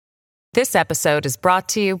This episode is brought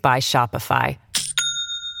to you by Shopify.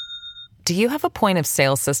 Do you have a point of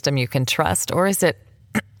sale system you can trust, or is it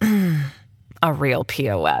a real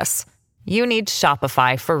POS? You need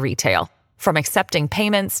Shopify for retail. From accepting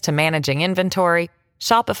payments to managing inventory,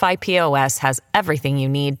 Shopify POS has everything you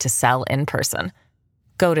need to sell in person.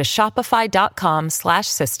 Go to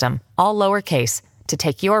shopify.com/system, all lowercase, to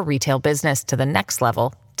take your retail business to the next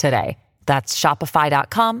level today. That's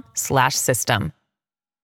shopify.com/system.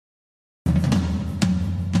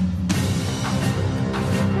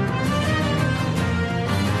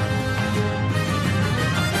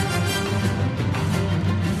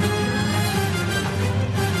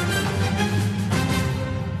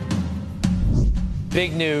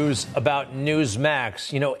 Big news about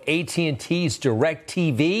Newsmax. You know, AT&T's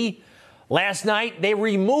DirecTV. Last night, they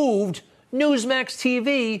removed Newsmax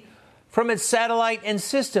TV from its satellite and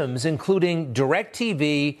systems, including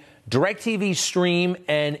DirecTV, DirecTV Stream,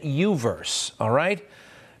 and Uverse. All right?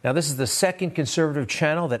 Now, this is the second conservative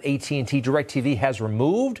channel that AT&T DirecTV has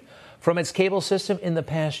removed from its cable system in the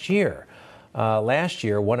past year. Last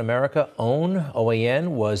year, One America OWN,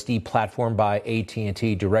 OAN, was deplatformed by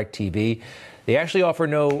AT&T DirecTV. They actually offer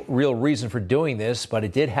no real reason for doing this, but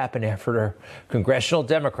it did happen after congressional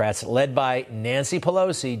Democrats, led by Nancy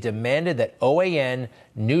Pelosi, demanded that OAN,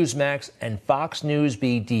 Newsmax, and Fox News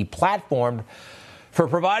be deplatformed for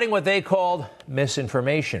providing what they called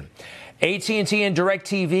misinformation. AT&T and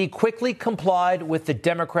DirecTV quickly complied with the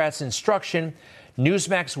Democrats' instruction.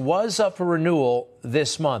 Newsmax was up for renewal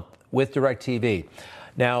this month with DirecTV.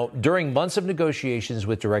 Now, during months of negotiations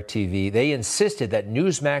with DirecTV, they insisted that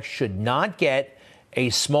Newsmax should not get a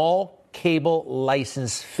small cable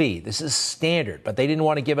license fee. This is standard, but they didn't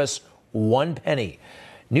want to give us 1 penny.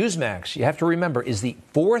 Newsmax, you have to remember, is the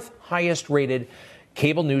fourth highest rated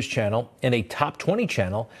cable news channel and a top 20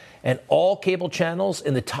 channel, and all cable channels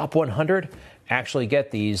in the top 100 actually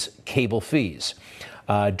get these cable fees.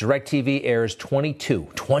 DirecTV airs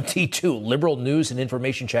 22 liberal news and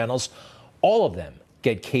information channels. All of them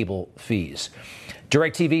get cable fees.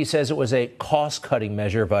 DirecTV says it was a cost-cutting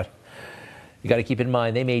measure, but you got to keep in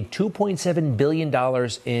mind they made $2.7 billion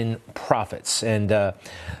in profits. And the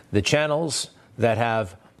channels that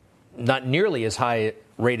have not nearly as high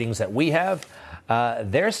ratings that we have,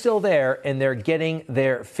 they're still there and they're getting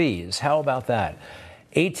their fees. How about that?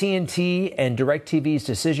 AT&T and DirecTV's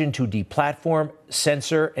decision to deplatform,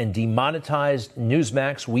 censor, and demonetize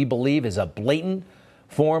Newsmax, we believe, is a blatant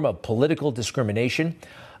form of political discrimination.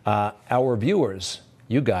 Our viewers,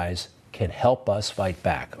 you guys, can help us fight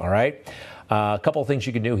back, all right? A couple of things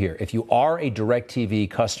you can do here. If you are a DirecTV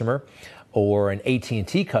customer or an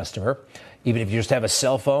AT&T customer, even if you just have a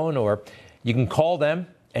cell phone, or you can call them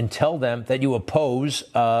and tell them that you oppose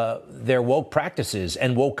their woke practices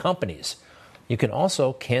and woke companies. You can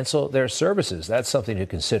also cancel their services. That's something to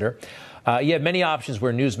consider. You have many options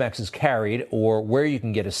where Newsmax is carried or where you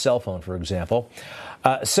can get a cell phone, for example.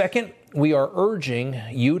 Second, we are urging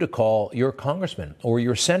you to call your congressman or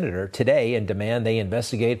your senator today and demand they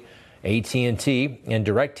investigate AT&T and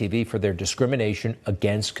DirecTV for their discrimination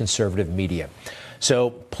against conservative media.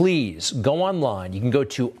 So please go online. You can go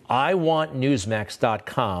to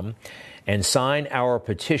iwantnewsmax.com and sign our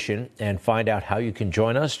petition and find out how you can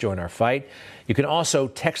join us, join our fight. You can also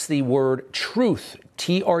text the word TRUTH,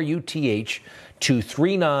 TRUTH, to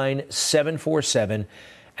 39747,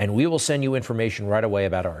 and we will send you information right away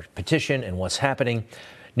about our petition and what's happening.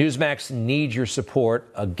 Newsmax needs your support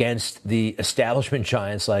against the establishment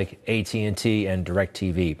giants like AT&T and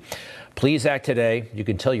DirecTV. Please act today. You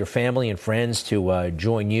can tell your family and friends to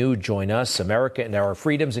join us, America, and our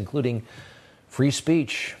freedoms, including free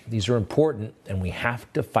speech. These are important, and we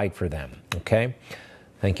have to fight for them, okay?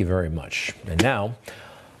 Thank you very much. And now,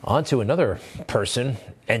 on to another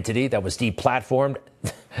entity that was deplatformed,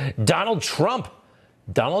 Donald Trump.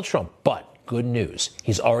 But good news,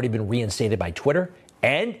 he's already been reinstated by Twitter.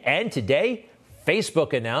 And today,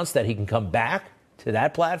 Facebook announced that he can come back to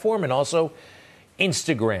that platform, and also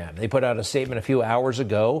Instagram. They put out a statement a few hours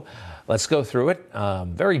ago. Let's go through it.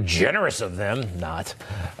 Very generous of them.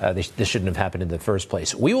 This shouldn't have happened in the first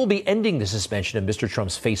place. We will be ending the suspension of Mr.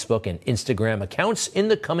 Trump's Facebook and Instagram accounts in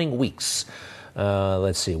the coming weeks.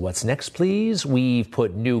 Let's see. What's next, please? We've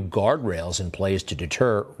put new guardrails in place to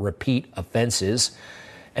deter repeat offenses.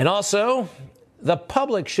 And also, the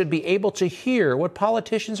public should be able to hear what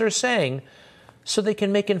politicians are saying so they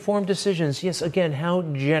can make informed decisions. Yes, again, how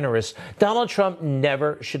generous. Donald Trump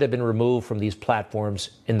never should have been removed from these platforms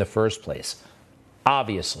in the first place,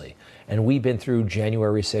 obviously. And we've been through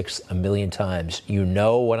January 6th a million times. You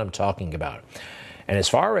know what I'm talking about. And as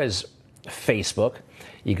far as Facebook,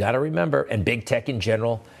 you got to remember, and big tech in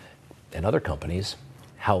general, and other companies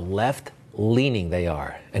how left-leaning they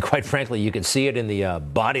are. And quite frankly, you can see it in the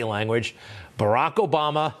body language. Barack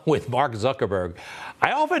Obama with Mark Zuckerberg.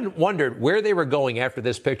 I often wondered where they were going after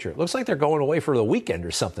this picture. It looks like they're going away for the weekend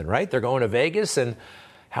or something, right? They're going to Vegas. And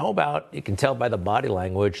how about, you can tell by the body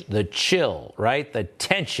language, the chill, right? The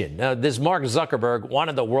tension. Now, this Mark Zuckerberg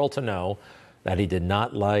wanted the world to know that he did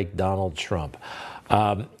not like Donald Trump.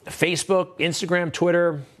 Facebook, Instagram,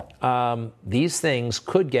 Twitter, these things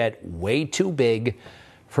could get way too big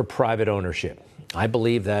for private ownership. I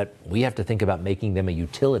believe that we have to think about making them a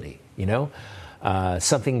utility,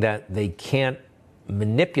 something that they can't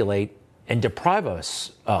manipulate and deprive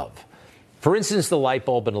us of. For instance, the light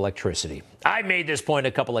bulb and electricity. I made this point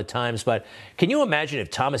a couple of times, but can you imagine if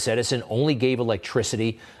Thomas Edison only gave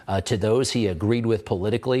electricity to those he agreed with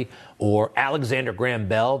politically? Or Alexander Graham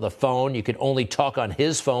Bell, the phone, you could only talk on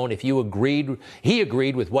his phone if he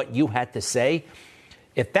agreed with what you had to say?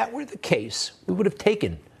 If that were the case,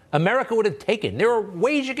 America would have taken. There are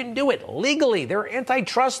ways you can do it legally. There are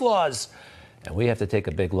antitrust laws. And we have to take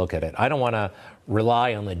a big look at it. I don't want to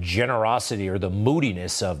rely on the generosity or the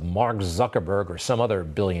moodiness of Mark Zuckerberg or some other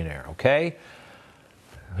billionaire, okay?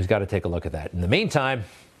 We've got to take a look at that. In the meantime,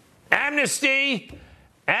 amnesty.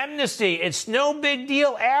 It's no big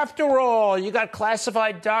deal after all. You got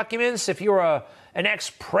classified documents. If you're an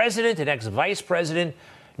ex-president, an ex-vice president,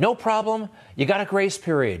 no problem. You got a grace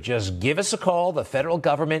period. Just give us a call, the federal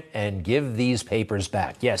government, and give these papers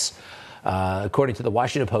back. Yes. According to the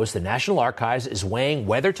Washington Post, the National Archives is weighing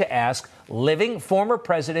whether to ask living former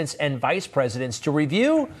presidents and vice presidents to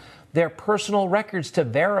review their personal records to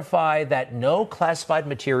verify that no classified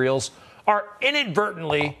materials are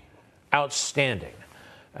inadvertently outstanding.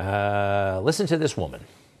 Listen to this woman.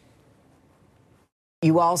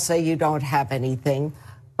 You all say you don't have anything,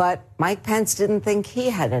 but Mike Pence didn't think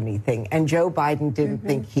he had anything, and Joe Biden didn't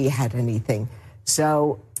think he had anything.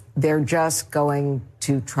 So they're just going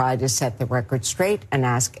to try to set the record straight and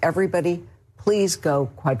ask everybody, please go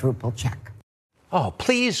quadruple check. Oh,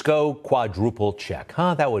 please go quadruple check,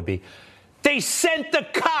 huh? That would be. They sent the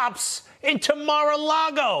cops into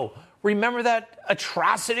Mar-a-Lago. Remember that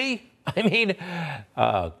atrocity? I mean,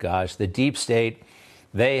 oh gosh, the deep state.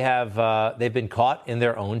 They've been caught in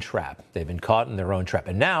their own trap.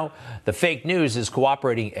 And now the fake news is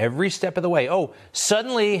cooperating every step of the way. Oh,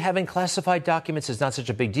 suddenly having classified documents is not such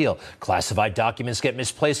a big deal. Classified documents get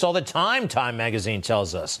misplaced all the time, Time magazine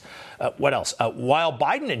tells us. What else? While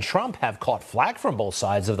Biden and Trump have caught flack from both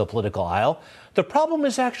sides of the political aisle, the problem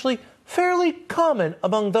is actually fairly common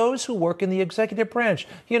among those who work in the executive branch.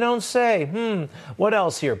 You don't say. What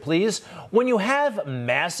else here, please? When you have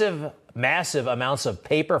massive amounts of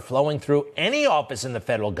paper flowing through any office in the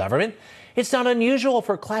federal government, it's not unusual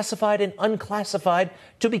for classified and unclassified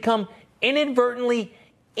to become inadvertently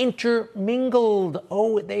intermingled.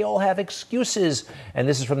 Oh, they all have excuses. And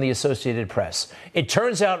this is from the Associated Press. It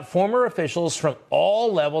turns out former officials from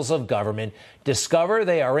all levels of government discover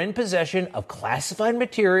they are in possession of classified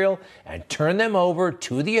material and turn them over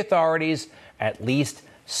to the authorities at least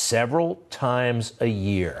several times a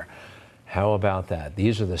year. How about that?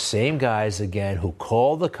 These are the same guys, again, who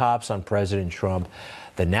called the cops on President Trump.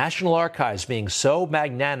 The National Archives being so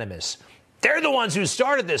magnanimous. They're the ones who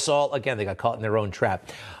started this all. Again, they got caught in their own trap.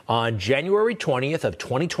 On January 20th of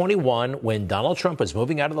 2021, when Donald Trump was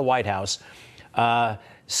moving out of the White House,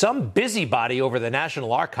 some busybody over the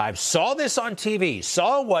National Archives saw this on TV,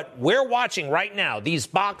 saw what we're watching right now, these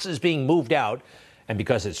boxes being moved out. And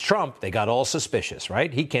because it's Trump, they got all suspicious,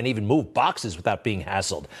 right? He can't even move boxes without being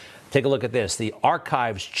hassled. Take a look at this. The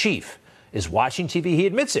archives chief is watching TV. He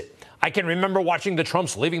admits it. I can remember watching the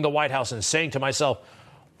Trumps leaving the White House and saying to myself,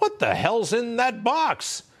 what the hell's in that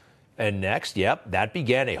box? And next, that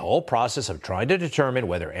began a whole process of trying to determine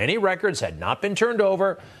whether any records had not been turned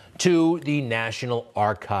over to the National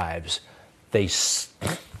Archives. They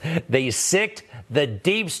sicked the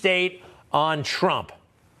deep state on Trump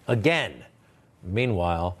again.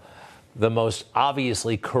 Meanwhile, the most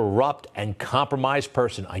obviously corrupt and compromised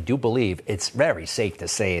person, I do believe it's very safe to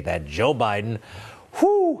say that Joe Biden,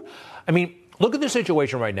 look at the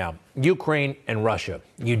situation right now, Ukraine and Russia.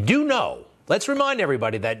 You do know, let's remind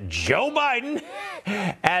everybody that Joe Biden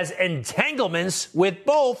has entanglements with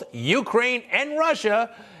both Ukraine and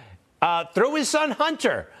Russia through his son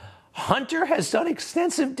Hunter. Hunter has done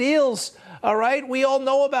extensive deals. All right, we all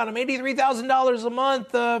know about him. $83,000 a month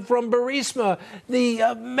from Burisma,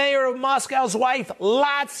 the mayor of Moscow's wife.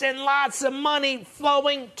 Lots and lots of money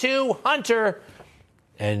flowing to Hunter.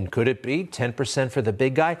 And could it be 10% for the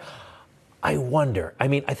big guy? I wonder. I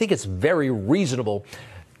think it's very reasonable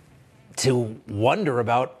to wonder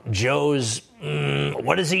about Joe's,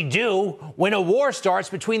 what does he do when a war starts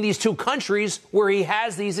between these two countries where he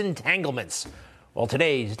has these entanglements? Well,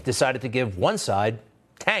 today he's decided to give one side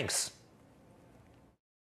tanks.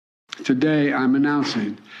 Today, I'm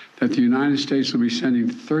announcing that the United States will be sending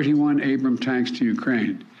 31 Abrams tanks to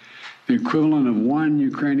Ukraine, the equivalent of one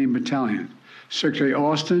Ukrainian battalion. Secretary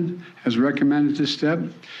Austin has recommended this step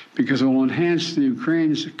because it will enhance the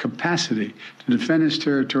Ukraine's capacity to defend its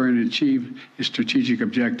territory and achieve its strategic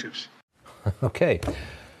objectives. Okay,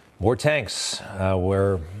 more tanks.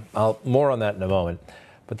 More on that in a moment.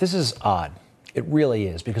 But this is odd. It really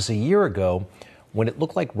is, because a year ago, when it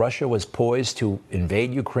looked like Russia was poised to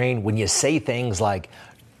invade Ukraine, when you say things like,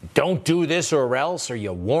 don't do this or else, or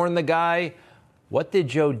you warn the guy, what did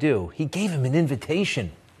Joe do? He gave him an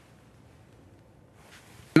invitation.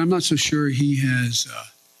 I'm not so sure he is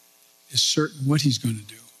certain what he's going to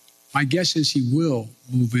do. My guess is he will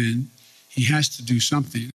move in. He has to do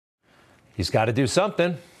something. He's got to do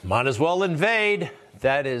something. Might as well invade.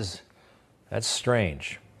 That's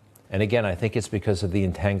strange. And again, I think it's because of the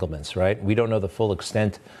entanglements, right? We don't know the full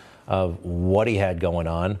extent of what he had going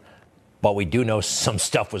on, but we do know some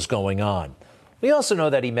stuff was going on. We also know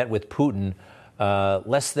that he met with Putin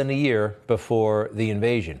less than a year before the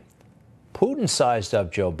invasion. Putin sized up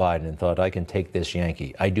Joe Biden and thought, I can take this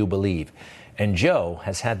Yankee. I do believe. And Joe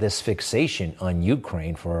has had this fixation on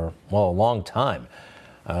Ukraine for, well, a long time.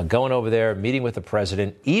 Going over there, meeting with the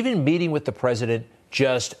president, even meeting with the president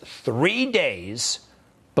just 3 days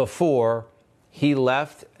before he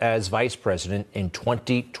left as vice president in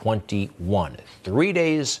 2021. 3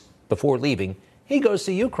 days before leaving, he goes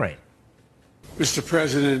to Ukraine. Mr.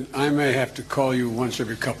 President, I may have to call you once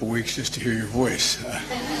every couple of weeks just to hear your voice.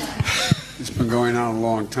 It's been going on a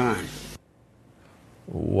long time.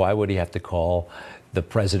 Why would he have to call the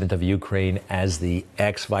president of Ukraine as the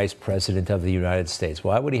ex-vice president of the United States?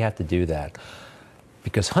 Why would he have to do that?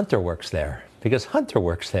 Because Hunter works there.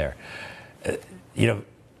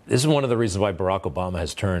 This is one of the reasons why Barack Obama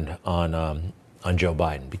has turned on Joe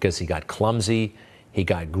Biden, because he got clumsy, he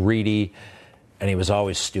got greedy, and he was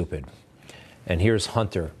always stupid. And here's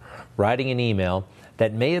Hunter writing an email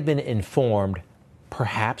that may have been informed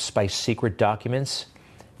perhaps by secret documents.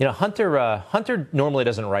 You know, Hunter normally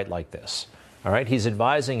doesn't write like this. All right, he's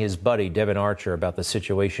advising his buddy Devin Archer about the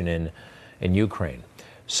situation in Ukraine.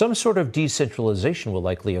 Some sort of decentralization will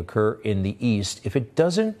likely occur in the east. If it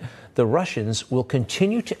doesn't, the Russians will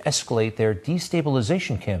continue to escalate their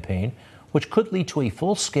destabilization campaign, which could lead to a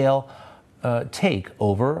full-scale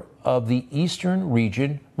takeover of the eastern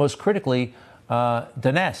region, most critically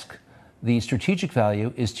Donetsk. The strategic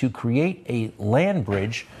value is to create a land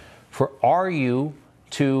bridge for RU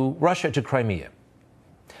to Russia to Crimea.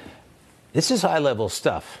 This is high-level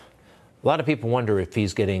stuff. A lot of people wonder if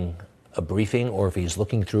he's getting a briefing or if he's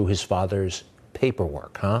looking through his father's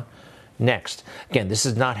paperwork, huh? Next. Again, this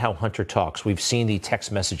is not how Hunter talks. We've seen the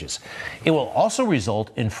text messages. It will also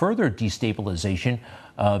result in further destabilization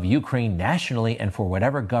of Ukraine nationally and for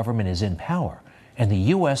whatever government is in power. And the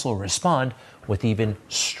U.S. will respond with even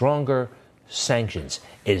stronger sanctions.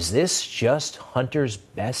 Is this just Hunter's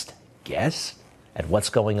best guess at what's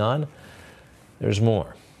going on? There's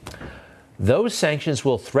more. Those sanctions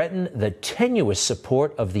will threaten the tenuous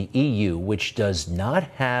support of the EU, which does not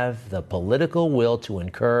have the political will to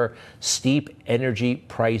incur steep energy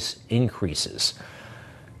price increases.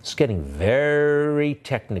 It's getting very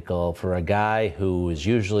technical for a guy who is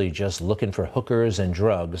usually just looking for hookers and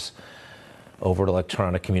drugs over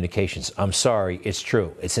electronic communications. I'm sorry, it's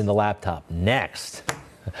true. It's in the laptop. Next.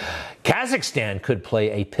 Kazakhstan could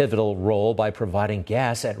play a pivotal role by providing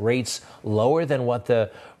gas at rates lower than what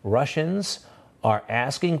the Russians are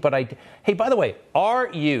asking. But hey, by the way,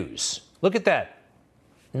 RUs, look at that.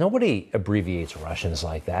 Nobody abbreviates Russians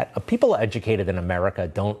like that. People educated in America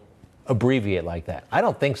don't abbreviate like that. I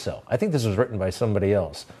don't think so. I think this was written by somebody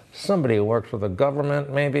else. Somebody who works for the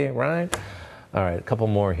government, maybe, right? All right, a couple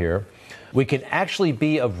more here. We can actually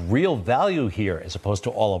be of real value here as opposed to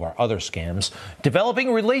all of our other scams.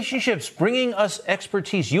 Developing relationships, bringing us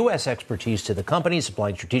expertise, U.S. expertise to the company,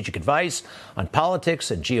 supplying strategic advice on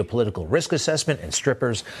politics and geopolitical risk assessment and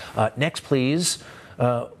strippers. Next, please.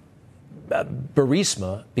 BSF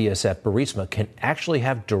Burisma can actually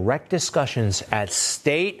have direct discussions at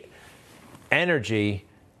State Energy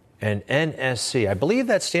and NSC. I believe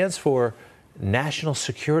that stands for National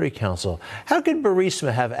Security Council. How can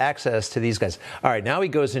Burisma have access to these guys? All right, now he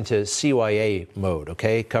goes into CYA mode,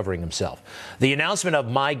 okay, covering himself. The announcement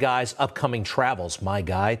of my guy's upcoming travels, my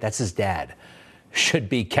guy, that's his dad, should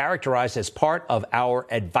be characterized as part of our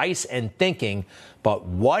advice and thinking, but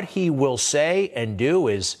what he will say and do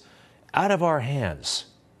is out of our hands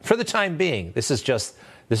for the time being. This is just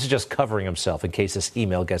covering himself in case this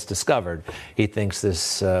email gets discovered. He thinks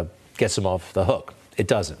this gets him off the hook. It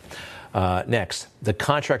doesn't. Next, the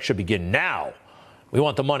contract should begin now. We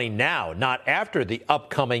want the money now, not after the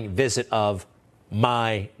upcoming visit of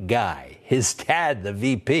my guy, his dad, the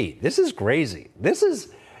VP. This is crazy. This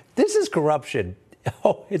is corruption.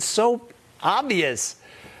 Oh, it's so obvious.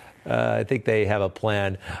 I think they have a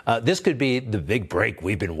plan. This could be the big break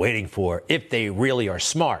we've been waiting for if they really are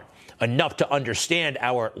smart enough to understand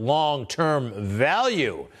our long-term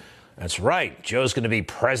value. That's right. Joe's going to be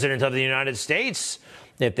president of the United States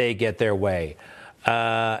if they get their way.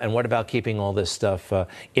 And what about keeping all this stuff?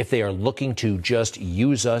 If they are looking to just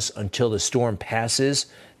use us until the storm passes,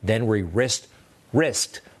 then we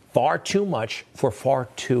risked far too much for far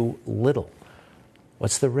too little.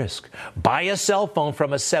 What's the risk? Buy a cell phone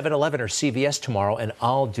from a 7-Eleven or CVS tomorrow, and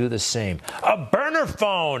I'll do the same. A burner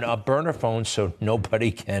phone so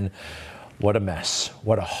nobody can. What a mess.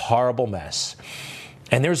 What a horrible mess.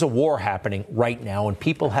 And there's a war happening right now, and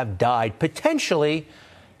people have died potentially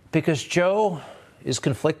because Joe is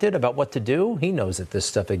conflicted about what to do. He knows that this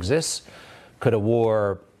stuff exists. Could a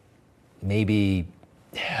war maybe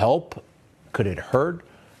help? Could it hurt?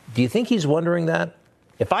 Do you think he's wondering that?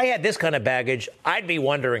 If I had this kind of baggage, I'd be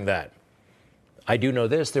wondering that. I do know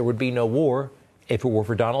this, there would be no war if it were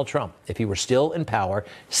for Donald Trump. If he were still in power,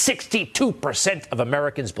 62% of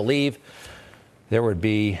Americans believe there would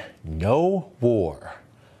be no war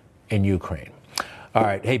in Ukraine. All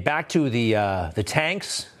right, hey, back to the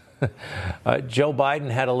tanks. Joe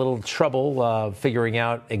Biden had a little trouble figuring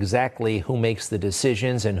out exactly who makes the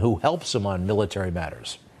decisions and who helps him on military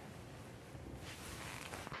matters.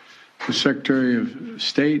 The Secretary of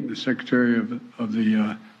State, the Secretary of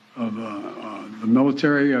the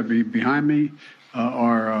military behind me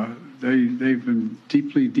they've been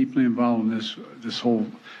deeply involved in this whole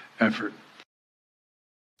effort.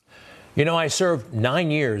 You know, I served 9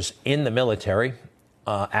 years in the military,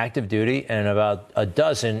 active duty, and about a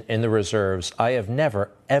dozen in the reserves. I have never,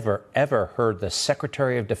 ever heard the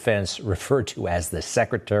Secretary of Defense referred to as the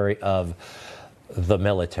Secretary of the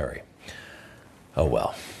military. Oh,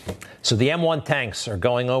 well. So the M1 tanks are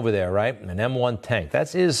going over there, right? An M1 tank.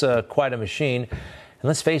 That is quite a machine. And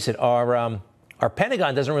let's face it, our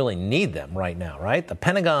Pentagon doesn't really need them right now, right? The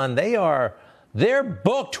Pentagon, they're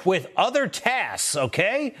booked with other tasks,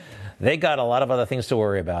 okay? They got a lot of other things to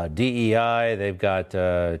worry about. DEI, they've got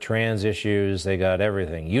trans issues, they got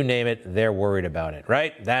everything. You name it, they're worried about it,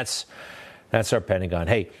 right? That's our Pentagon.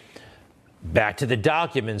 Hey, back to the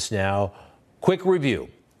documents now. Quick review.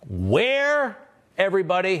 Where,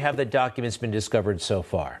 everybody, have the documents been discovered so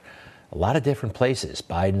far? A lot of different places.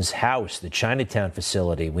 Biden's house, the Chinatown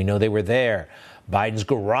facility. We know they were there. Biden's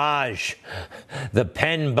garage, the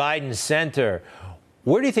Penn Biden Center.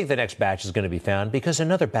 Where do you think the next batch is going to be found? Because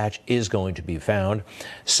another batch is going to be found.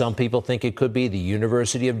 Some people think it could be the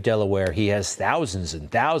University of Delaware. He has thousands and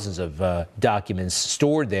thousands of documents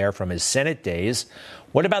stored there from his Senate days.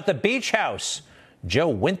 What about the beach house? Joe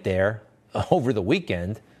went there over the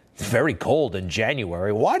weekend. It's very cold in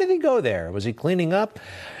January. Why did he go there? Was he cleaning up?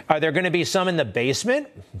 Are there going to be some in the basement?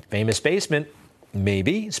 Famous basement.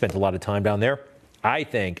 Maybe. Spent a lot of time down there.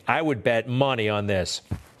 I would bet money on this.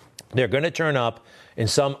 They're going to turn up in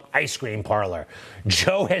some ice cream parlor.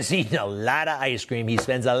 Joe has eaten a lot of ice cream. He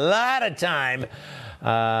spends a lot of time.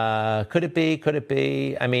 Could it be? Could it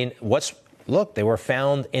be? I mean, look, they were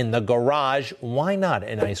found in the garage. Why not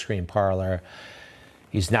an ice cream parlor?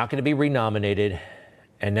 He's not going to be renominated.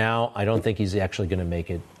 And now I don't think he's actually going to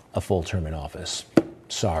make it a full term in office.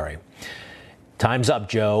 Sorry. Time's up,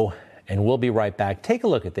 Joe. And we'll be right back. Take a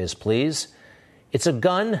look at this, please. It's a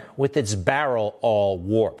gun with its barrel all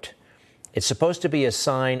warped. It's supposed to be a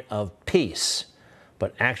sign of peace,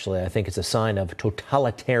 but actually I think it's a sign of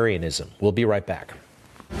totalitarianism. We'll be right back.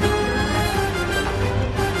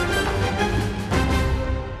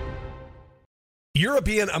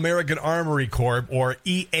 European American Armory Corp, or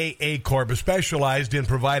EAA Corp, is specialized in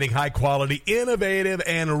providing high-quality, innovative,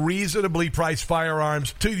 and reasonably priced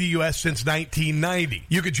firearms to the U.S. since 1990.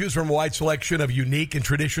 You can choose from a wide selection of unique and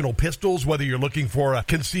traditional pistols, whether you're looking for a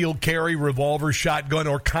concealed carry, revolver, shotgun,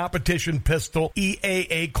 or competition pistol.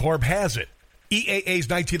 EAA Corp has it. EAA's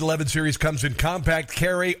 1911 series comes in compact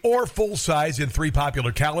carry or full size in 3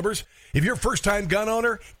 popular calibers. If you're a first-time gun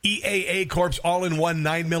owner, EAA Corp's all-in-one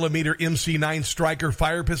 9mm MC9 Striker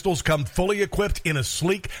fire pistols come fully equipped in a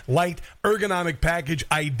sleek, light, ergonomic package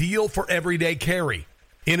ideal for everyday carry.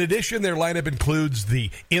 In addition, their lineup includes the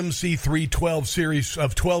MC312 series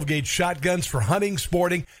of 12-gauge shotguns for hunting,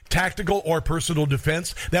 sporting, tactical, or personal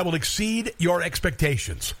defense that will exceed your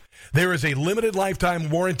expectations. There is a limited lifetime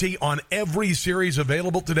warranty on every series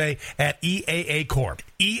available today at EAA Corp.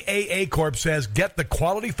 EAA Corp says get the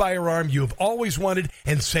quality firearm you've always wanted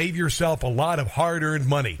and save yourself a lot of hard-earned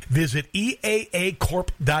money. Visit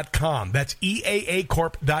EAAcorp.com. That's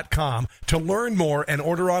EAAcorp.com to learn more and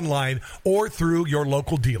order online or through your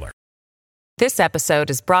local dealer. This episode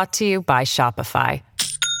is brought to you by Shopify.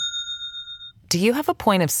 Do you have a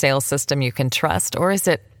point of sale system you can trust, or is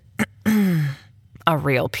it a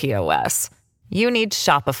real POS? You need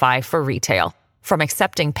Shopify for retail. From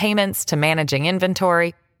accepting payments to managing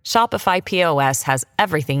inventory, Shopify POS has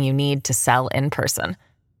everything you need to sell in person.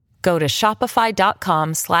 Go to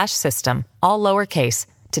shopify.com/system, all lowercase,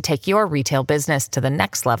 to take your retail business to the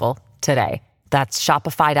next level today. That's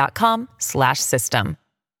shopify.com/system.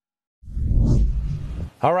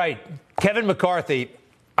 All right, Kevin McCarthy,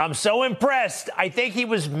 I'm so impressed. I think he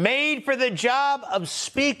was made for the job of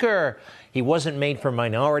Speaker. He wasn't made for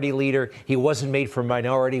Minority Leader. He wasn't made for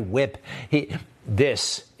Minority Whip.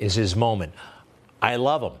 This is his moment. I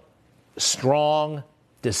love him. Strong,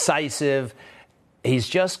 decisive. He's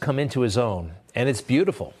just come into his own, and it's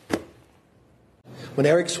beautiful. When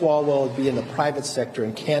Eric Swalwell would be in the private sector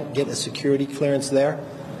and can't get a security clearance there,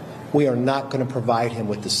 we are not going to provide him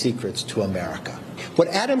with the secrets to America. What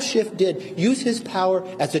Adam Schiff did, use his power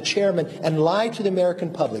as a chairman and lie to the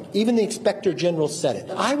American public. Even the Inspector General said it.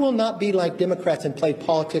 I will not be like Democrats and play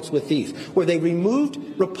politics with these, where they removed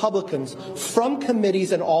Republicans from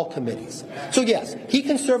committees and all committees. So yes, he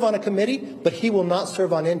can serve on a committee, but he will not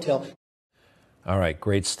serve on Intel. All right,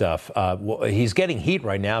 great stuff. He's getting heat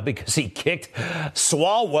right now because he kicked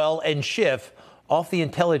Swalwell and Schiff off the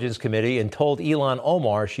Intelligence Committee and told Ilhan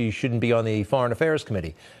Omar she shouldn't be on the Foreign Affairs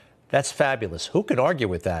Committee. That's fabulous. Who could argue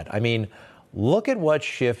with that? I mean, look at what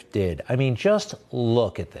Schiff did. I mean, just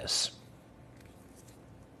look at this.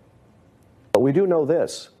 But we do know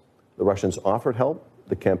this. The Russians offered help.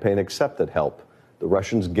 The campaign accepted help. The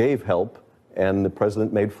Russians gave help, and the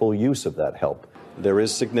president made full use of that help. There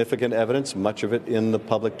is significant evidence, much of it in the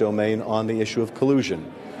public domain, on the issue of collusion.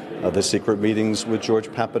 The secret meetings with George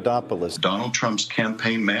Papadopoulos. Donald Trump's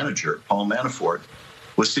campaign manager, Paul Manafort,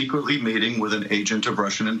 was secretly meeting with an agent of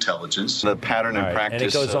Russian intelligence. The pattern and practice. And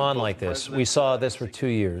it goes on like this. We saw this for 2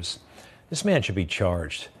 years. This man should be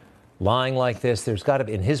charged. Lying like this, there's got to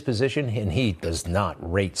be, in his position, and he does not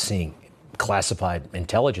rate seeing classified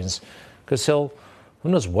intelligence because who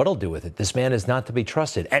knows what he'll do with it. This man is not to be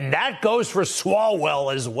trusted. And that goes for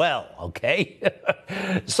Swalwell as well, okay?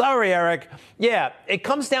 Sorry, Eric. Yeah, it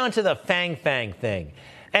comes down to the Fang thing.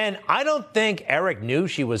 And I don't think Eric knew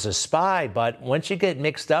she was a spy, but once you get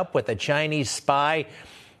mixed up with a Chinese spy,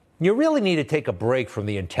 you really need to take a break from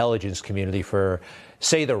the intelligence community for,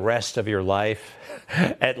 say, the rest of your life.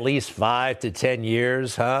 At least 5 to 10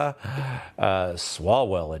 years, huh?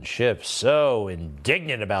 Swalwell and Schiff so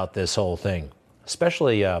indignant about this whole thing.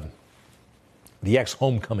 Especially the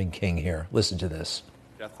ex-homecoming king here. Listen to this.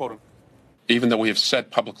 Even though we have said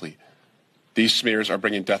publicly these smears are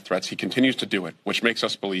bringing death threats, he continues to do it, which makes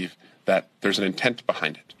us believe that there's an intent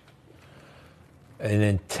behind it. An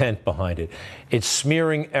intent behind it. It's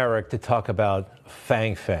smearing Eric to talk about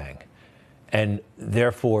Fang. And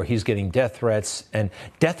therefore, he's getting death threats. And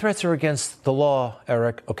death threats are against the law,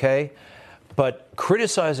 Eric, okay? But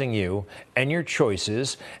criticizing you and your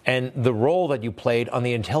choices and the role that you played on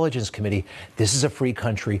the Intelligence Committee, this is a free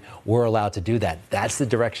country. We're allowed to do that. That's the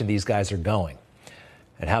direction these guys are going.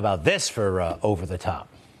 And how about this for over the top?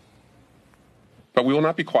 But we will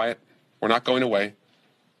not be quiet. We're not going away.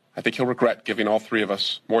 I think he'll regret giving all three of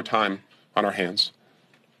us more time on our hands.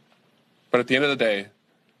 But at the end of the day,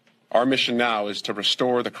 our mission now is to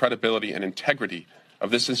restore the credibility and integrity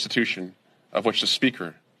of this institution, of which the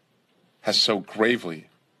Speaker has so gravely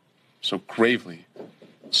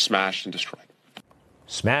smashed and destroyed.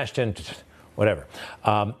 Smashed and whatever.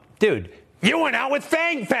 Dude, you went out with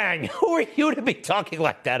Fang. Who are you to be talking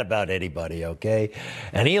like that about anybody, okay?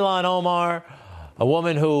 And Ilhan Omar, a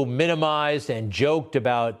woman who minimized and joked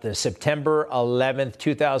about the September 11th,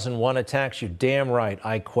 2001 attacks. You're damn right.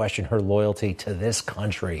 I question her loyalty to this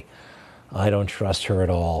country. I don't trust her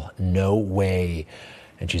at all. No way.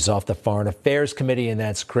 And she's off the Foreign Affairs Committee, and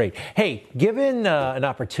that's great. Hey, given an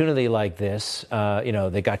opportunity like this,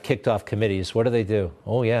 they got kicked off committees. What do?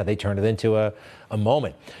 Oh, yeah, they turned it into a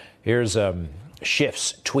moment. Here's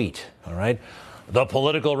Schiff's tweet, all right? The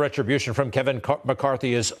political retribution from Kevin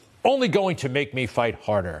McCarthy is only going to make me fight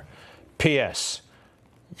harder. P.S.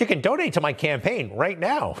 You can donate to my campaign right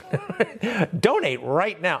now. Donate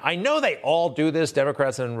right now. I know they all do this,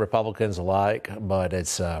 Democrats and Republicans alike, but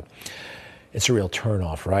it's a real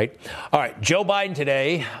turnoff, right? All right, Joe Biden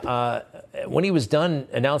today when he was done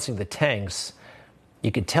announcing the tanks,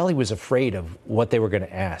 you could tell he was afraid of what they were going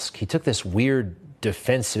to ask. He took this weird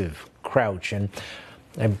defensive crouch, and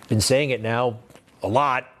I've been saying it now a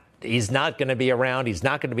lot. He's not going to be around. He's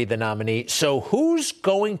not going to be the nominee. So who's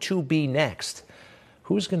going to be next?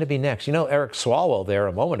 Who's going to be next? You know, Eric Swalwell there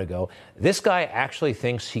a moment ago, this guy actually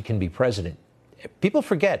thinks he can be president. People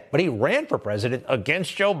forget, but he ran for president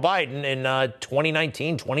against Joe Biden in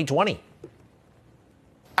 2019, 2020.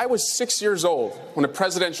 I was 6 years old when a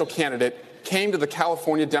presidential candidate came to the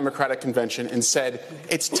California Democratic Convention and said,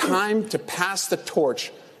 it's time to pass the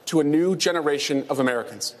torch to a new generation of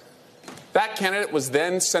Americans. That candidate was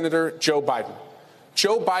then Senator Joe Biden.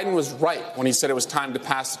 Joe Biden was right when he said it was time to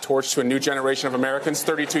pass the torch to a new generation of Americans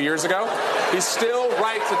 32 years ago. He's still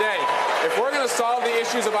right today. If we're going to solve the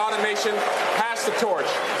issues of automation, pass the torch.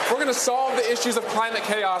 If we're going to solve the issues of climate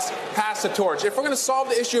chaos, pass the torch. If we're going to solve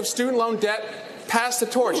the issue of student loan debt, pass the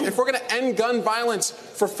torch. If we're going to end gun violence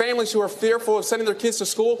for families who are fearful of sending their kids to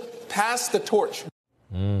school, pass the torch.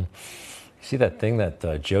 See that thing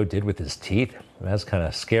that Joe did with his teeth? That's kind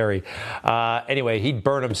of scary. Anyway, he'd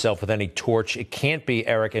burn himself with any torch. It can't be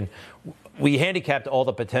Eric. And we handicapped all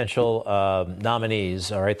the potential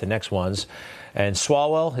nominees, all right, the next ones. And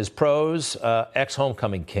Swalwell, his pros,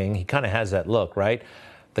 ex-homecoming king. He kind of has that look, right?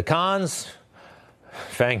 The cons,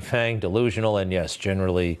 fang, delusional, and yes,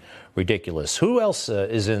 generally ridiculous. Who else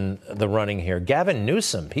is in the running here? Gavin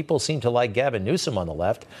Newsom. People seem to like Gavin Newsom on the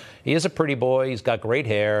left. He is a pretty boy. He's got great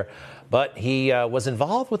hair. But he was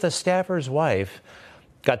involved with a staffer's wife,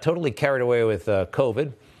 got totally carried away with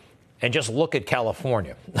COVID. And just look at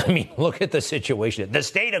California. I mean, look at the situation. The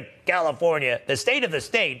state of California, the state of the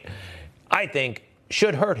state, I think,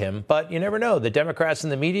 should hurt him. But you never know. The Democrats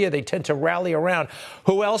and the media, they tend to rally around.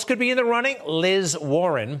 Who else could be in the running? Liz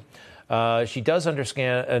Warren. She does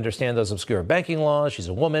understand those obscure banking laws. She's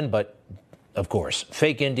a woman, but, of course,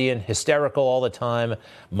 fake Indian, hysterical all the time.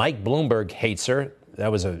 Mike Bloomberg hates her.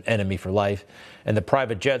 That was an enemy for life. And the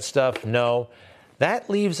private jet stuff, no. That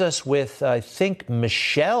leaves us with, I think,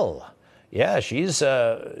 Michelle. Yeah, she's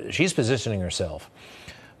positioning herself.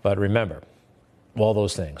 But remember, all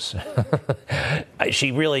those things.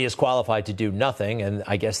 She really is qualified to do nothing, and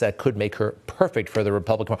I guess that could make her perfect for the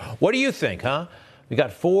Republican Party. What do you think, huh? We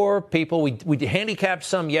got 4 people. We handicapped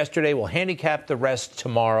some yesterday. We'll handicap the rest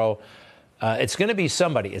tomorrow. It's going to be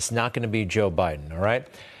somebody. It's not going to be Joe Biden, all right?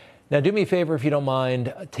 Now, do me a favor, if you don't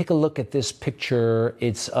mind, take a look at this picture.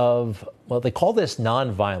 It's of, well, they call this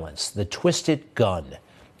nonviolence, the twisted gun.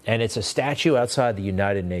 And it's a statue outside the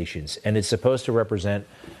United Nations, and it's supposed to represent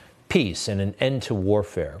peace and an end to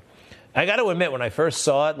warfare. I got to admit, when I first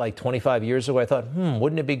saw it like 25 years ago, I thought,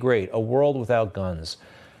 wouldn't it be great? A world without guns.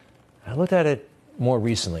 I looked at it more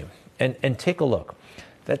recently, and take a look.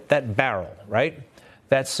 That barrel, right?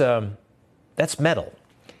 That's metal.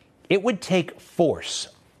 It would take force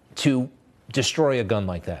to destroy a gun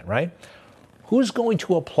like that, right? Who's going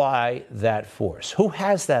to apply that force? Who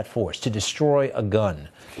has that force to destroy a gun?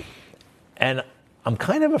 And I'm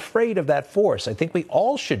kind of afraid of that force. I think we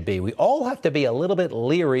all should be. We all have to be a little bit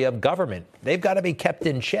leery of government. They've got to be kept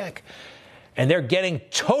in check. And they're getting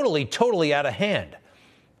totally out of hand.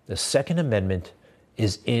 The Second Amendment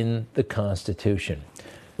is in the Constitution.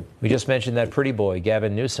 We just mentioned that pretty boy,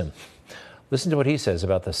 Gavin Newsom. Listen to what he says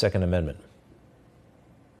about the Second Amendment.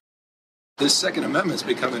 This Second Amendment is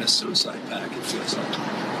becoming a suicide pact, it feels like.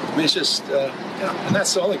 I mean, it's just, and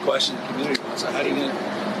that's the only question the community wants. How do you get,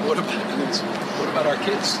 what about our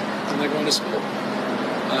kids when they're going to school?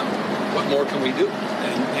 What more can we do?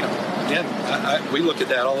 And, again, we look at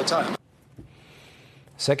that all the time.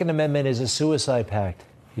 Second Amendment is a suicide pact.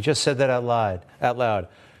 You just said that out loud.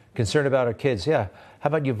 Concerned about our kids. Yeah. How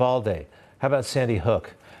about Uvalde? How about Sandy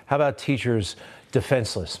Hook? How about teachers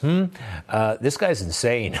defenseless? This guy's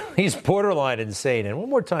insane. He's borderline insane. And one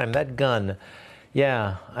more time, that gun.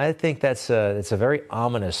 Yeah, I think it's a very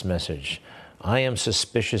ominous message. I am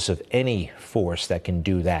suspicious of any force that can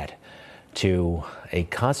do that to a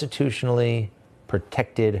constitutionally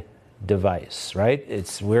protected device, right?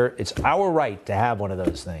 It's our right to have one of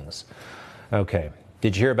those things. Okay.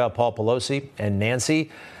 Did you hear about Paul Pelosi and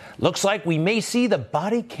Nancy? Looks like we may see the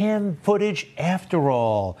body cam footage after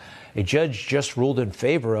all. A judge just ruled in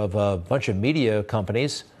favor of a bunch of media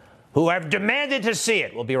companies who have demanded to see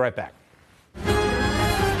it. We'll be right back.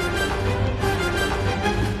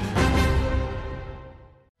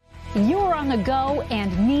 You're on the go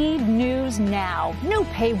and need news now. No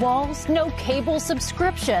paywalls, no cable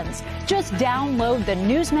subscriptions. Just download the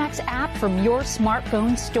Newsmax app from your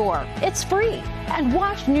smartphone store. It's free. And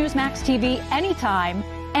watch Newsmax TV anytime,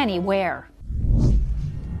 anywhere.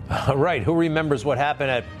 All right. Who remembers what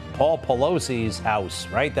happened at Paul Pelosi's house,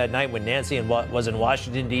 right? That night when Nancy was in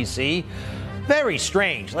Washington, D.C. Very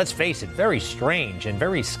strange. Let's face it, very strange and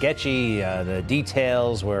very sketchy. The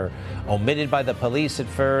details were omitted by the police at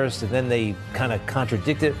first, and then they kind of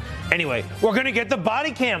contradicted. Anyway, we're going to get the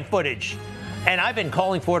body cam footage. And I've been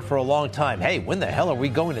calling for it for a long time. Hey, when the hell are we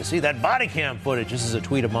going to see that body cam footage? This is a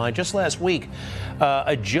tweet of mine just last week.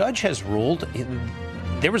 A judge has ruled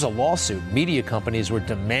there was a lawsuit. Media companies were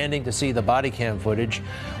demanding to see the body cam footage.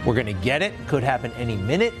 We're going to get it. Could happen any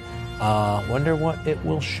minute. Wonder what it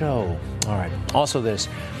will show. All right. Also this.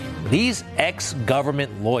 These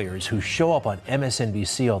ex-government lawyers who show up on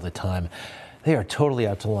MSNBC all the time, they are totally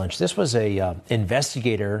out to lunch. This was a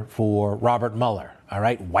investigator for Robert Mueller. All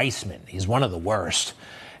right, Weissman. He's one of the worst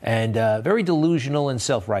and very delusional and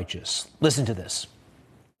self-righteous. Listen to this.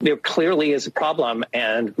 There clearly is a problem,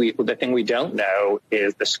 and the thing we don't know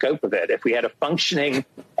is the scope of it. If we had a functioning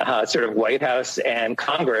sort of White House and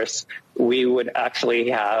Congress, we would actually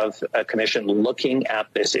have a commission looking at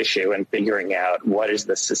this issue and figuring out what is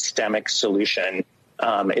the systemic solution.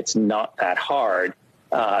 It's not that hard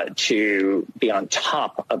to be on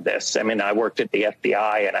top of this. I mean, I worked at the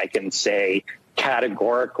FBI, and I can say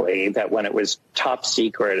categorically that when it was top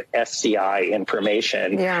secret SCI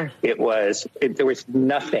information, there was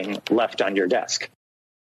nothing left on your desk.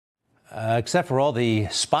 Except for all the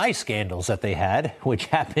spy scandals that they had, which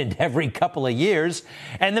happened every couple of years.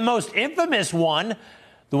 And the most infamous one,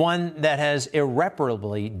 the one that has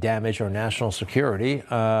irreparably damaged our national security,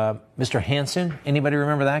 Mr. Hansen. Anybody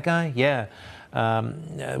remember that guy? Yeah.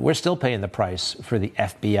 We're still paying the price for the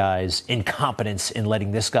FBI's incompetence in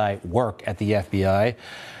letting this guy work at the FBI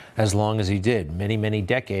as long as he did, many, many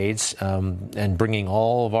decades, and bringing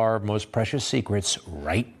all of our most precious secrets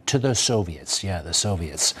right to the Soviets. Yeah, the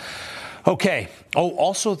Soviets. Okay. Oh,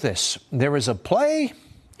 also this. There is a play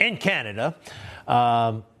in Canada.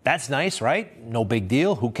 That's nice, right? No big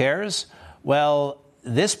deal. Who cares? Well,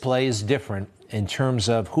 this play is different in terms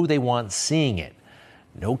of who they want seeing it.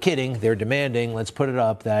 No kidding. They're demanding, let's put it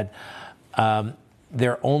up, that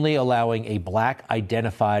they're only allowing a black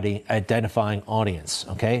identifying audience.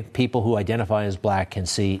 OK, people who identify as black can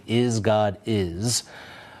see Is God Is.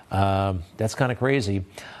 That's kind of crazy.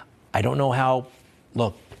 I don't know how.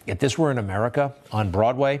 Look, if this were in America on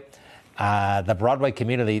Broadway, the Broadway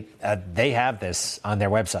community, they have this on their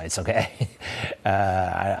websites. OK,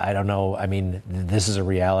 I don't know. I mean, this is a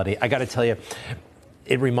reality. I got to tell you.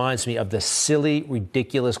 It reminds me of the silly,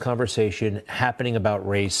 ridiculous conversation happening about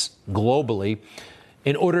race globally.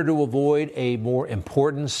 In order to avoid a more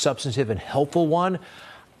important, substantive, and helpful one,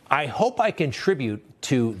 I hope I contribute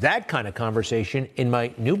to that kind of conversation in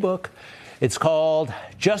my new book. It's called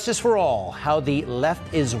Justice for All, How the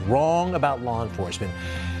Left is Wrong About Law Enforcement.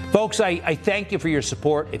 Folks, I thank you for your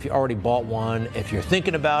support. If you already bought one, if you're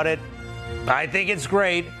thinking about it, I think it's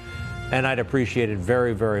great, and I'd appreciate it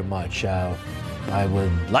very, very much. I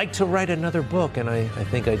would like to write another book, and I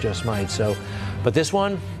think I just might. But this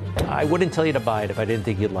one, I wouldn't tell you to buy it if I didn't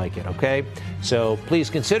think you'd like it, okay? So please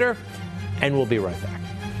consider, and we'll be right back.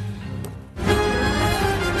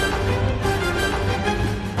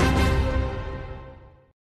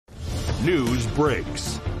 News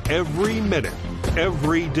breaks every minute,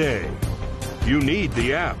 every day. You need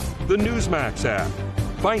the app, the Newsmax app.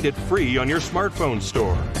 Find it free on your smartphone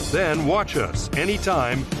store. Then watch us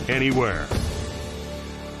anytime, anywhere.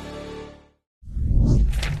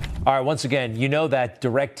 All right, once again, you know that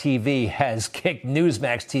DirecTV has kicked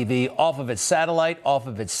Newsmax TV off of its satellite, off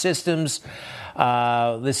of its systems.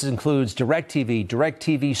 This includes DirecTV,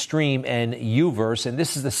 DirecTV Stream, and Uverse. And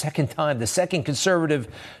this is the second time, the second conservative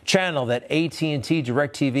channel that AT&T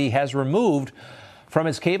DirecTV has removed from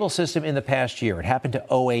its cable system in the past year. It happened to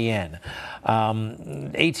OAN.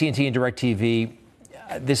 AT&T and DirecTV,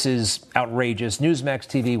 this is outrageous. Newsmax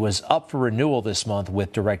TV was up for renewal this month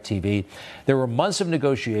with DirecTV. There were months of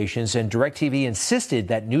negotiations, and DirecTV insisted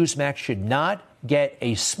that Newsmax should not get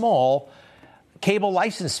a small cable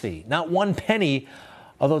license fee, not 1 penny,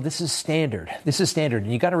 although this is standard. This is standard.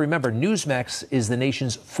 And you got to remember, Newsmax is the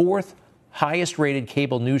nation's 4th highest rated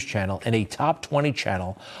cable news channel and a top 20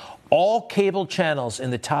 channel. All cable channels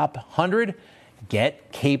in the top 100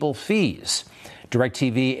 get cable fees.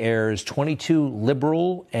 DirecTV airs 22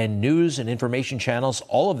 liberal and news and information channels.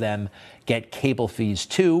 All of them get cable fees,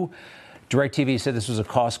 too. DirecTV said this was a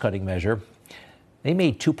cost-cutting measure. They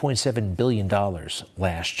made $2.7 billion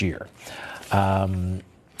last year.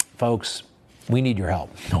 Folks, we need your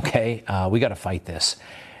help, okay? We got to fight this.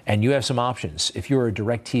 And you have some options. If you're a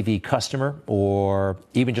DirecTV customer or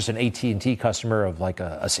even just an AT&T customer of like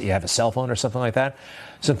you have a cell phone or something like that,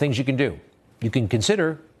 some things you can do. You can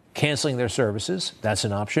consider canceling their services. That's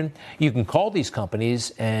an option. You can call these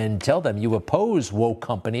companies and tell them you oppose woke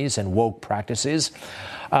companies and woke practices.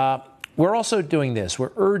 We're also doing this.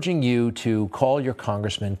 We're urging you to call your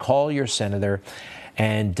congressman, call your senator,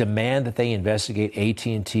 and demand that they investigate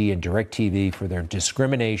AT&T and DirecTV for their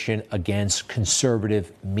discrimination against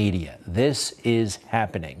conservative media. This is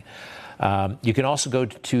happening. You can also go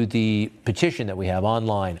to the petition that we have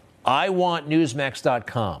online,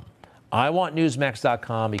 iwantnewsmax.com.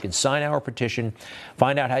 iwantnewsmax.com. You can sign our petition,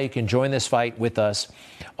 find out how you can join this fight with us.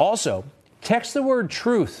 Also, text the word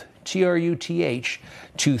truth, TRUTH,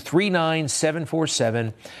 to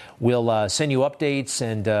 39747. We'll send you updates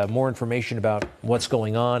and more information about what's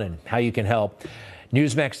going on and how you can help.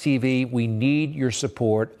 Newsmax TV, we need your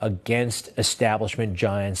support against establishment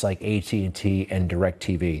giants like AT&T and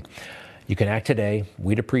DirecTV. You can act today.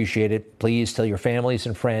 We'd appreciate it. Please tell your families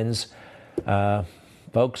and friends.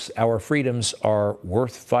 Folks, our freedoms are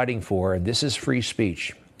worth fighting for, and this is free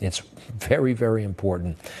speech. It's very, very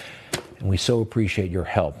important, and we so appreciate your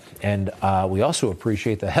help. And we also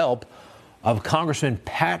appreciate the help of Congressman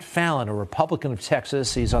Pat Fallon, a Republican of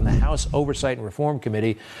Texas. He's on the House Oversight and Reform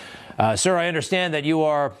Committee. Sir, I understand that you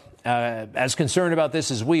are as concerned about this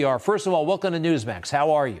as we are. First of all, welcome to Newsmax.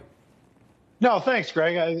 How are you? No, thanks,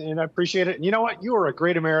 Greg, and I appreciate it. And you know what? You are a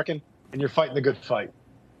great American, and you're fighting the good fight.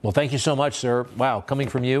 Well, thank you so much, sir. Wow, coming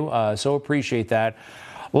from you, so appreciate that.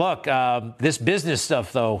 Look, this business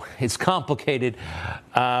stuff, though, it's complicated.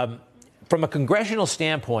 From a congressional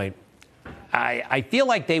standpoint, I feel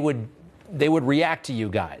like they would react to you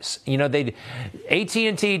guys. You know,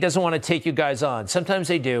 AT&T doesn't want to take you guys on. Sometimes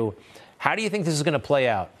they do. How do you think this is going to play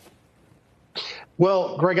out?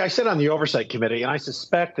 Well, Greg, I sit on the Oversight Committee, and I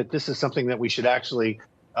suspect that this is something that we should actually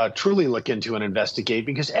truly look into and investigate,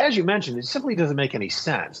 because as you mentioned, it simply doesn't make any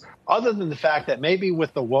sense, other than the fact that maybe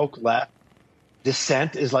with the woke left,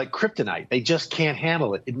 dissent is like kryptonite. They just can't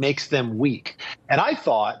handle it. It makes them weak. And I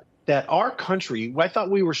thought that our country, I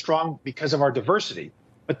thought we were strong because of our diversity.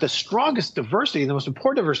 But the strongest diversity, the most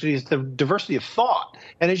important diversity, is the diversity of thought.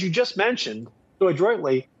 And as you just mentioned so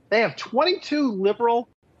adroitly, they have 22 liberal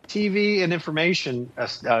TV and information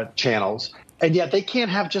channels, and yet they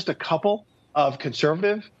can't have just a couple of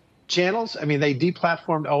conservative channels. I mean, they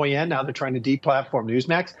deplatformed OAN. Now they're trying to deplatform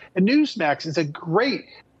Newsmax. And Newsmax is a great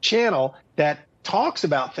channel that talks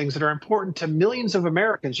about things that are important to millions of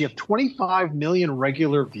Americans. You have 25 million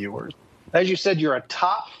regular viewers. As you said, you're a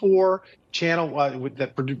top 4 channel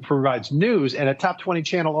that provides news and a top 20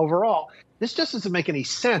 channel overall. This just doesn't make any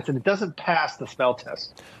sense, and it doesn't pass the spell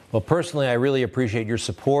test. Well, personally, I really appreciate your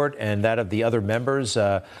support and that of the other members.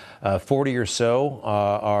 40 or so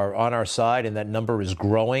are on our side, and that number is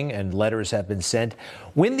growing, and letters have been sent.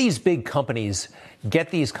 When these big companies get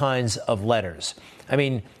these kinds of letters, I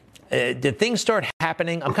mean, did things start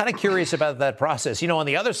happening? I'm kind of curious about that process. You know, on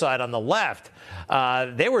the other side, on the left,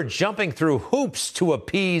 they were jumping through hoops to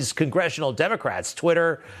appease congressional Democrats,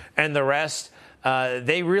 Twitter and the rest.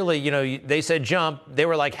 They really, you know, they said jump. They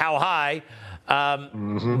were like, how high?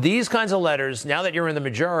 These kinds of letters, now that you're in the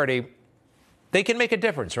majority, they can make a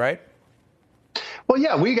difference, right? Well,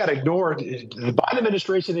 yeah, we got ignored. The Biden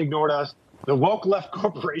administration ignored us. The woke left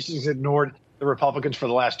corporations ignored the Republicans for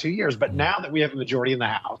the last 2 years. But now that we have a majority in the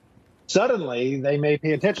House, suddenly they may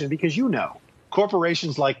pay attention, because, you know,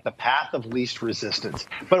 corporations like the path of least resistance.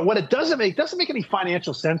 But what it doesn't make any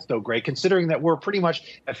financial sense, though, Greg, considering that we're pretty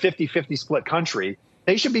much a 50-50 split country.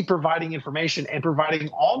 They should be providing information and providing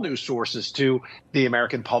all news sources to the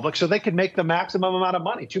American public so they can make the maximum amount of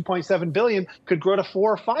money. $2.7 billion could grow to $4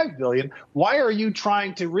 or $5 billion. Why are you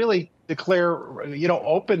trying to really declare, you know,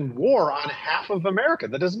 open war on half of America?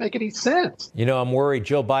 That doesn't make any sense. You know, I'm worried.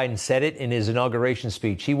 Joe Biden said it in his inauguration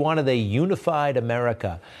speech. He wanted a unified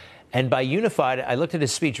America. And by unified, I looked at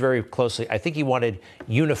his speech very closely. I think he wanted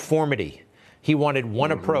uniformity. He wanted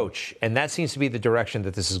one approach, and that seems to be the direction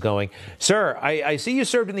that this is going. Sir, I see you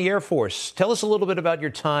served in the Air Force. Tell us a little bit about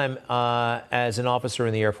your time as an officer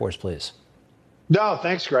in the Air Force, please. No,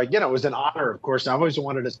 thanks, Greg. You know, it was an honor, of course. I always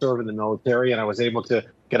wanted to serve in the military, and I was able to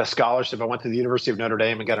get a scholarship. I went to the University of Notre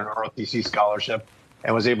Dame and got an ROTC scholarship,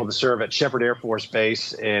 and was able to serve at Sheppard Air Force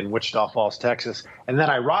Base in Wichita Falls, Texas. And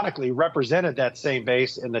then, ironically, represented that same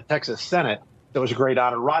base in the Texas Senate. That was a great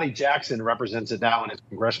honor. Ronnie Jackson represents it now in his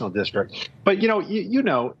congressional district. But, you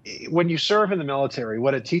know, when you serve in the military,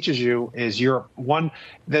 what it teaches you is there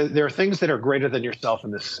are things that are greater than yourself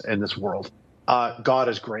in this world. God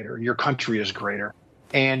is greater. Your country is greater.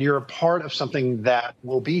 And you're a part of something that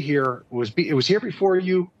will be here. It was here before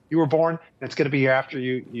you were born, and it's going to be here after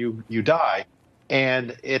you die.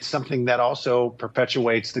 And it's something that also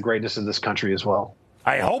perpetuates the greatness of this country as well.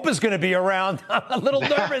 I hope is going to be around. I'm a little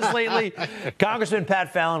nervous lately. Congressman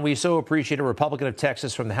Pat Fallon, we so appreciate a Republican of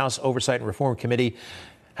Texas from the House Oversight and Reform Committee,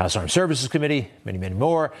 House Armed Services Committee, many, many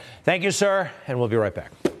more. Thank you, sir, and we'll be right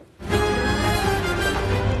back.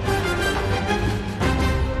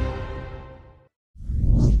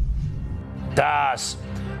 Das.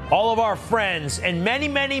 All of our friends and many,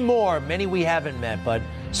 many more, many we haven't met, but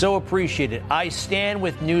so appreciated. I stand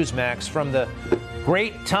with Newsmax from the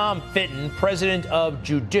great Tom Fitton, president of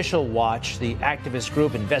Judicial Watch, the activist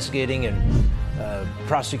group investigating and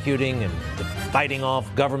prosecuting and fighting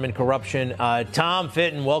off government corruption. Tom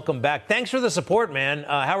Fitton, welcome back. Thanks for the support, man.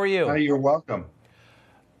 How are you? You're welcome.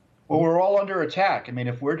 Well, we're all under attack. I mean,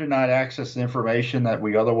 if we're denied access to information that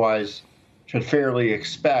we otherwise should fairly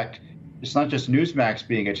expect, it's not just Newsmax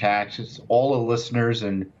being attacked, it's all the listeners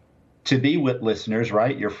and to-be with listeners,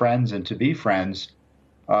 right? Your friends and to-be friends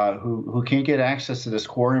who can't get access to this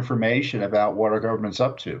core information about what our government's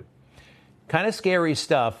up to. Kind of scary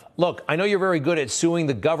stuff. Look, I know you're very good at suing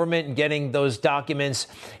the government and getting those documents.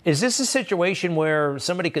 Is this a situation where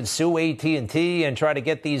somebody could sue AT&T and try to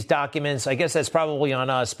get these documents? I guess that's probably on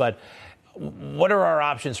us, but what are our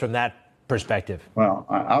options from that perspective? Well,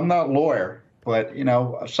 I'm not a lawyer. But, you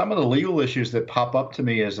know, some of the legal issues that pop up to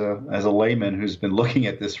me as a layman who's been looking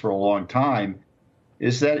at this for a long time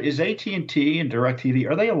is AT&T and DirecTV,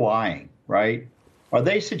 are they lying, right? Are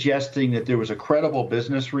they suggesting that there was a credible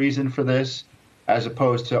business reason for this as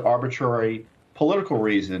opposed to arbitrary political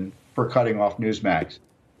reason for cutting off Newsmax?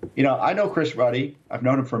 You know, I know Chris Ruddy. I've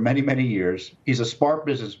known him for many, many years. He's a smart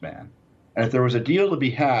businessman. And if there was a deal to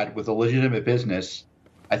be had with a legitimate business,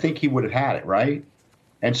 I think he would have had it, right?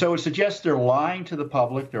 And so it suggests they're lying to the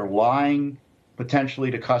public. They're lying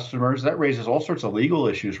potentially to customers. That raises all sorts of legal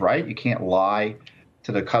issues, right? You can't lie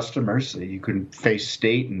to the customers. You can face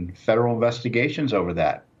state and federal investigations over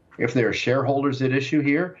that. If there are shareholders at issue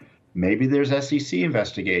here, maybe there's SEC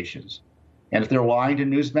investigations. And if they're lying to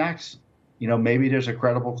Newsmax, you know, maybe there's a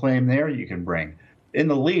credible claim there you can bring. In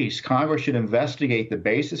the least, Congress should investigate the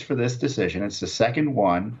basis for this decision. It's the second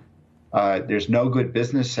one. There's no good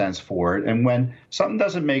business sense for it. And when something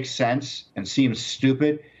doesn't make sense and seems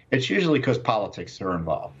stupid, it's usually because politics are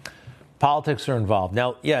involved. Politics are involved.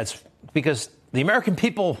 Now, yeah, it's because the American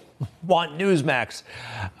people want Newsmax.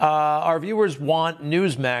 Our viewers want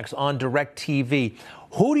Newsmax on DirecTV.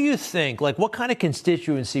 Who do you think, like, what kind of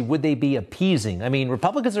constituency would they be appeasing? I mean,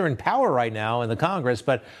 Republicans are in power right now in the Congress,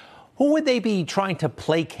 but who would they be trying to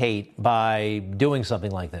placate by doing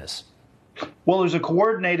something like this? Well, there's a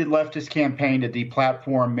coordinated leftist campaign to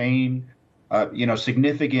deplatform main,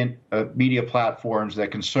 significant media platforms that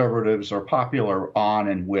conservatives are popular on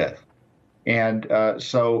and with. And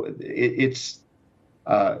so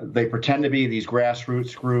they pretend to be these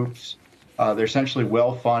grassroots groups. They're essentially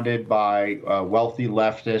well-funded by wealthy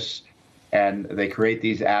leftists, and they create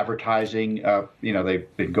these advertising.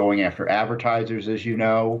 They've been going after advertisers, as you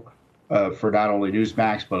know, for not only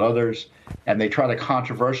Newsmax but others, and they try to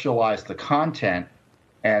controversialize the content.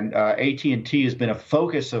 And AT&T has been a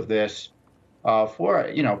focus of this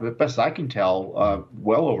for, the best I can tell,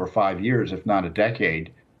 well over 5 years, if not a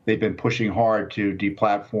decade. They've been pushing hard to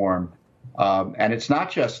deplatform, and it's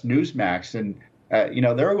not just Newsmax. And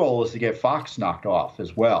their goal is to get Fox knocked off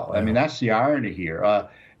as well. Yeah. I mean, that's the irony here.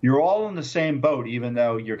 You're all in the same boat, even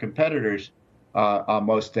though your competitors on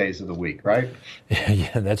most days of the week, right?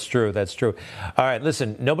 Yeah, that's true. That's true. All right,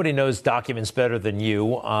 listen, nobody knows documents better than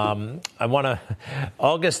you. I want to,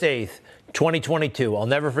 August 8th, 2022, I'll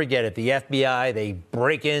never forget it. The FBI,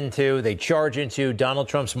 they charge into Donald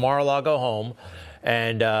Trump's Mar-a-Lago home.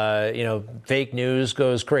 And, fake news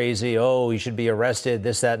goes crazy. Oh, he should be arrested,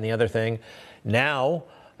 this, that, and the other thing. Now,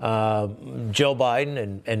 Joe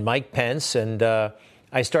Biden and Mike Pence, and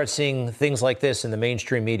I start seeing things like this in the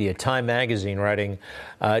mainstream media. Time magazine writing,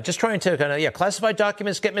 just trying to kind of, classified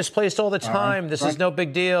documents get misplaced all the time. This is no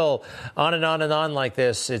big deal. On and on and on like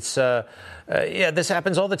this. It's, this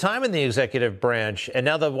happens all the time in the executive branch. And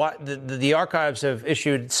now the archives have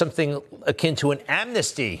issued something akin to an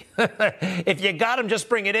amnesty. If you got them, just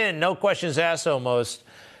bring it in. No questions asked almost.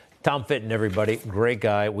 Tom Fitton, everybody. Great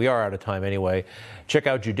guy. We are out of time anyway. Check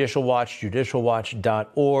out Judicial Watch,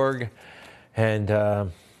 judicialwatch.org.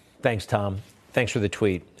 And thanks, Tom. Thanks for the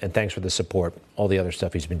tweet. And thanks for the support. All the other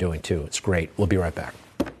stuff he's been doing, too. It's great. We'll be right back.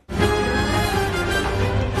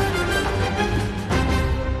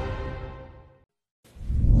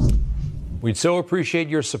 We'd so appreciate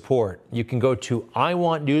your support. You can go to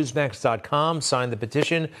iwantnewsmax.com, sign the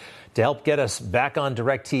petition to help get us back on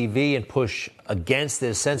DirecTV and push against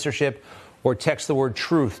this censorship. or text the word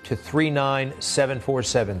truth to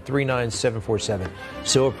 39747, 39747.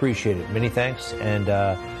 So appreciate it. Many thanks. And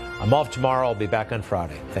I'm off tomorrow. I'll be back on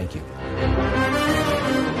Friday. Thank you.